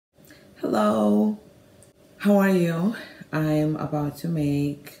Hello, how are you? I'm about to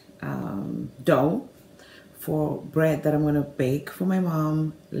make dough for bread that I'm gonna bake for my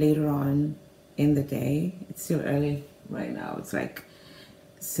mom later on in the day. It's still early right now. It's like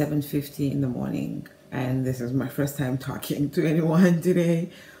 7:50 in the morning, and this is my first time talking to anyone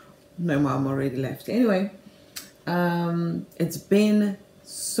today. My mom already left. Anyway, it's been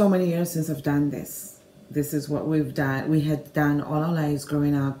so many years since I've done this. This is what we've done. We had done all our lives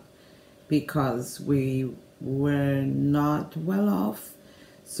growing up because we were not well off.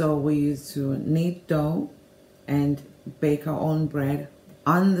 So we used to knead dough and bake our own bread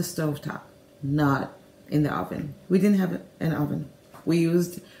on the stovetop, not in the oven. We didn't have an oven. We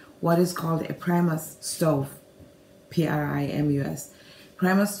used what is called a Primus stove, Primus.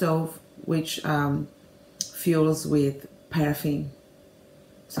 Primus stove, which fuels with paraffin.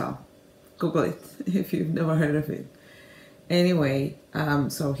 So Google it if you've never heard of it. Anyway,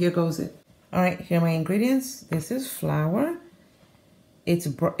 so here goes it. All right, here are my ingredients. This is flour.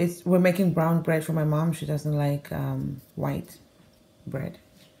 We're making brown bread for my mom. She doesn't like white bread.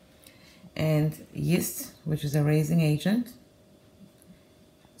 And yeast, which is a raising agent,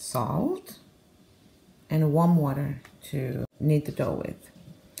 salt, and warm water to knead the dough with.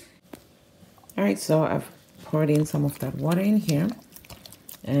 All right, so I've poured in some of that water in here,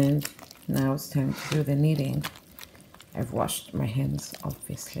 and now it's time to do the kneading. I've washed my hands,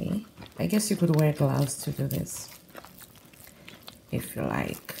 obviously. I guess you could wear gloves to do this if you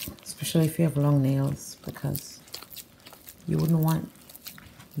like, especially if you have long nails, because you wouldn't want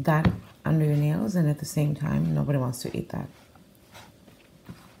that under your nails, and at the same time, nobody wants to eat that.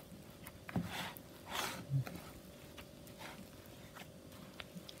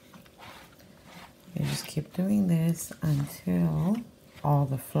 You just keep doing this until all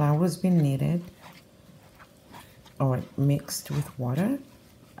the flour's been kneaded or mixed with water.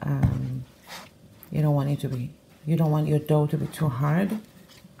 You don't want your dough to be too hard,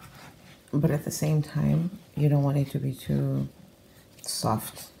 but at the same time, you don't want it to be too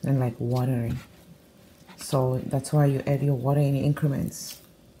soft and like watery. So that's why you add your water in increments.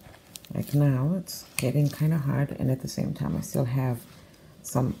 Like now, it's getting kind of hard, and at the same time, I still have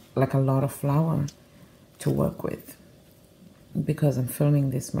a lot of flour to work with. Because I'm filming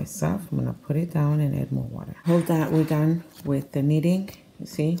this myself, I'm gonna put it down and add more water. Hold that, we're done with the kneading. You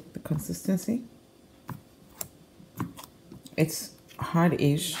see the consistency? It's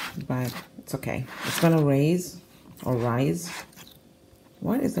hard-ish, but it's okay. It's gonna rise.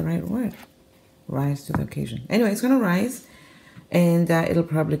 What is the right word? Rise to the occasion. Anyway, it's gonna rise, and it'll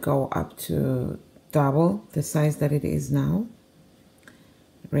probably go up to double the size that it is now.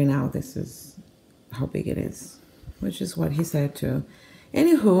 Right now, this is how big it is, which is what he said too.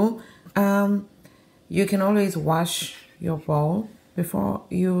 Anywho, you can always wash your bowl before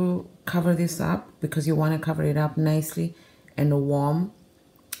you cover this up, because you want to cover it up nicely and warm.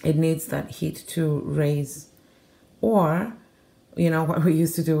 It needs that heat to raise. Or, you know what we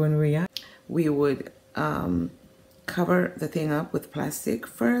used to do when we were young? We would cover the thing up with plastic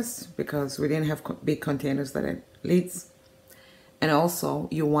first, because we didn't have big containers that had lids. And also,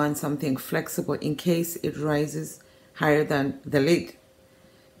 you want something flexible in case it rises higher than the lid.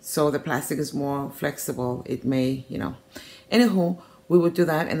 So the plastic is more flexible. It may, Anywho, we would do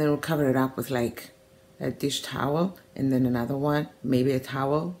that, and then we'll cover it up with like a dish towel, and then another one, maybe a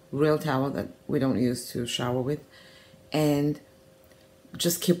towel, real towel that we don't use to shower with. And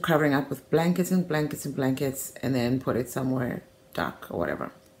just keep covering up with blankets and blankets and blankets, and then put it somewhere dark or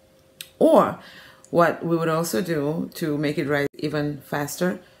whatever. Or what we would also do to make it rise even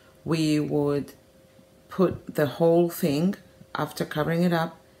faster, we would put the whole thing, after covering it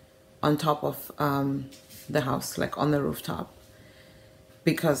up, on top of the house, like on the rooftop,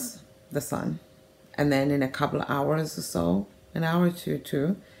 because the sun. And then in a couple of hours or so, an hour or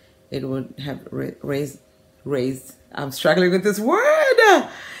two, it would have raised. I'm struggling with this word.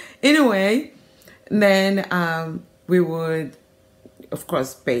 Anyway, then we would, of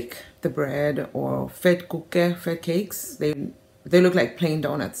course, bake the bread, or fed cakes. They look like plain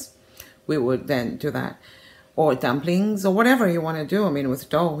donuts. We would then do that, or dumplings, or whatever you want to do. I mean, with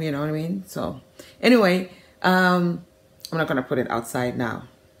dough, you know what I mean? So anyway, I'm not going to put it outside now,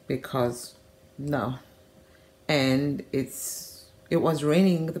 because no. And it was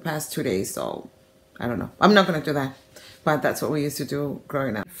raining the past 2 days, so I don't know. I'm not going to do that, but that's what we used to do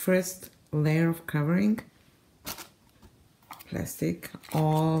growing up. First layer of covering, plastic,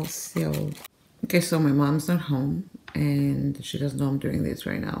 all sealed. Okay, so my mom's not home, and she doesn't know I'm doing this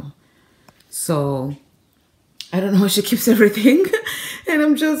right now. So I don't know where she keeps everything. And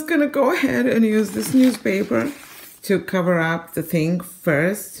I'm just gonna go ahead and use this newspaper to cover up the thing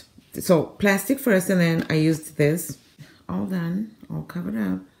first, So plastic first, and then I used this. All done, all covered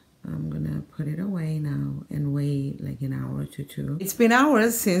up. I'm gonna put it away now and wait like an hour to two. It's been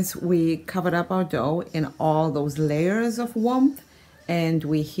hours since we covered up our dough in all those layers of warmth, and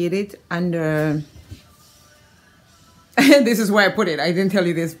we hid it under this is where I put it. I didn't tell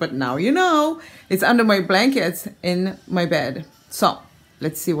you this, but now you know. It's under my blankets in my bed. So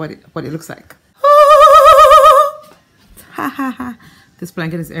let's see what it looks like. This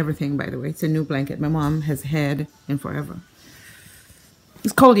blanket is everything, by the way. It's a new blanket my mom has had in forever.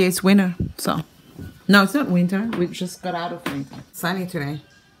 It's cold, yeah, it's winter. So no, it's not winter. We just got out of winter. Sunny today.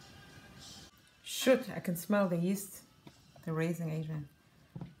 Shoot, I can smell the yeast, the raising agent.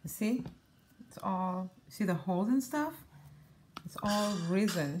 You see? It's all, see the holes and stuff? It's all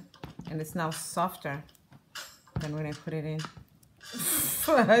risen, and it's now softer than when I put it in. It's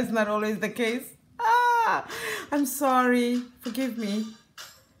not always the case. Ah, I'm sorry, forgive me.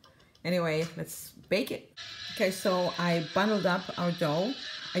 Anyway, let's bake it. Okay, so I bundled up our dough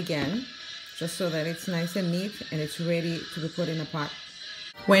again, just so that it's nice and neat and it's ready to be put in a pot.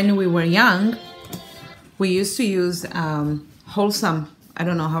 When we were young, we used to use wholesome, I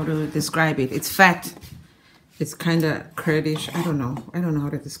don't know how to describe it. It's fat. It's kind of curdish. I don't know how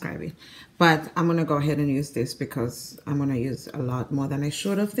to describe it. But I'm going to go ahead and use this because I'm going to use a lot more than I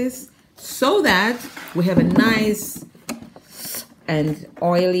should of this, so that we have a nice and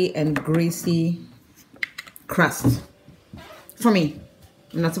oily and greasy crust. For me.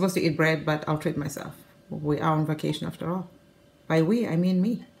 I'm not supposed to eat bread, but I'll treat myself. We are on vacation after all. By we, I mean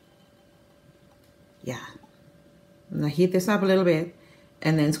me. Yeah. I'm going to heat this up a little bit,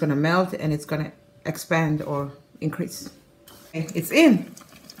 and then it's going to melt and it's going to expand or increase. Okay, it's in.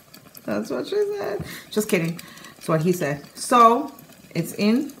 That's what she said. Just kidding. That's what he said. So it's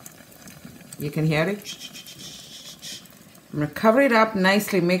in. You can hear it. I'm going to cover it up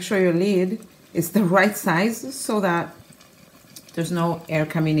nicely. Make sure your lid is the right size so that there's no air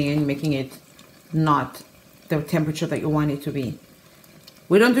coming in, making it not the temperature that you want it to be.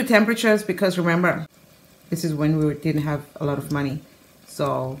 We don't do temperatures because, remember, this is when we didn't have a lot of money.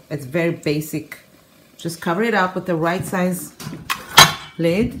 So it's very basic. Just cover it up with the right size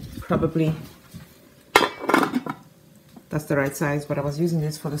lid. Probably that's the right size, but I was using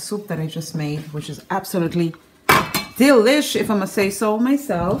this for the soup that I just made, which is absolutely delish, if I must say so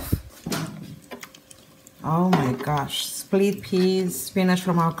myself. Oh my gosh, split peas, spinach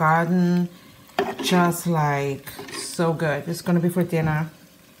from our garden, just like so good. It's gonna be for dinner.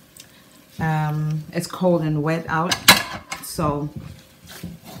 It's cold and wet out, so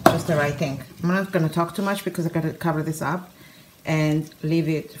just the right thing. I'm not gonna talk too much because I gotta cover this up and leave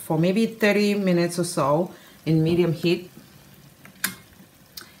it for maybe 30 minutes or so in medium heat,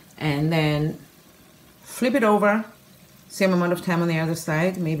 and then flip it over, same amount of time on the other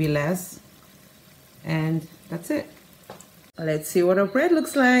side, maybe less, and that's it. Let's see what our bread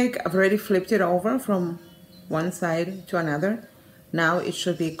looks like. I've already flipped it over from one side to another. Now it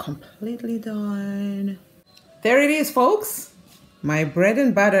should be completely done. There it is, folks. My bread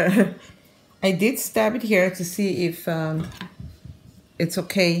and butter. I did stab it here to see if it's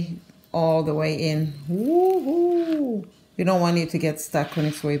okay all the way in. Woohoo! You don't want it to get stuck on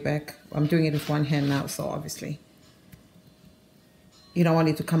its way back. I'm doing it with one hand now, so obviously. You don't want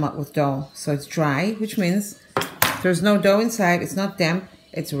it to come out with dough. So it's dry, which means there's no dough inside. It's not damp.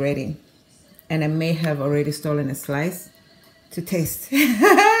 It's ready. And I may have already stolen a slice to taste.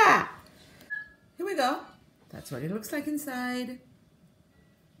 Here we go. That's what it looks like inside.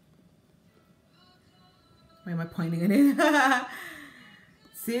 Why am I pointing at it?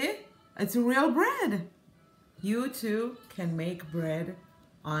 See? It's real bread. You too can make bread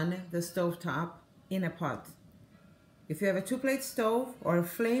on the stovetop in a pot. If you have a two-plate stove or a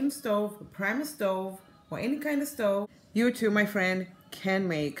flame stove, a primer stove, or any kind of stove, you too, my friend, can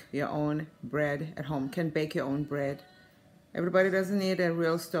make your own bread at home, can bake your own bread. Everybody doesn't need a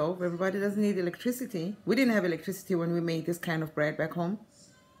real stove. Everybody doesn't need electricity. We didn't have electricity when we made this kind of bread back home.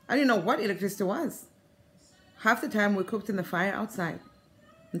 I didn't know what electricity was. Half the time we cooked in the fire outside.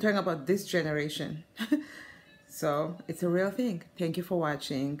 I'm talking about this generation. So it's a real thing. Thank you for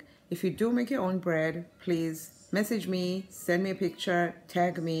watching. If you do make your own bread, please message me, send me a picture,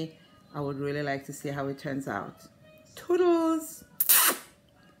 tag me. I would really like to see how it turns out. Toodles!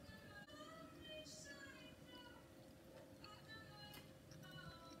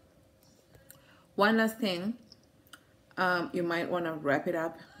 One last thing, you might want to wrap it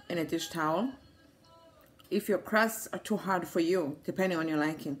up in a dish towel. If your crusts are too hard for you, depending on your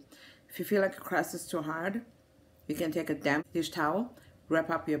liking, if you feel like a crust is too hard, you can take a damp dish towel, wrap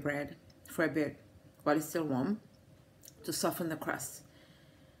up your bread for a bit while it's still warm to soften the crust.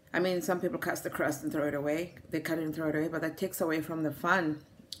 I mean, some people cut the crust and throw it away. They cut it and throw it away, but that takes away from the fun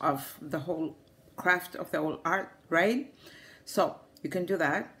of the whole craft of the whole art, right? So you can do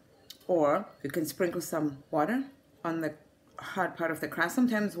that, or you can sprinkle some water on the hard part of the crust.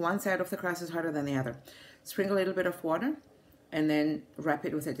 Sometimes one side of the crust is harder than the other. Sprinkle a little bit of water and then wrap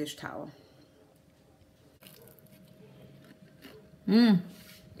it with a dish towel.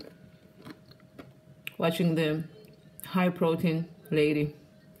 Watching the high protein lady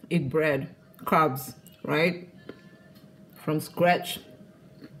eat bread, carbs, right? From scratch.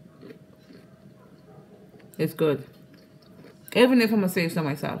 It's good. Even if I'm gonna save some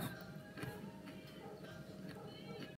myself.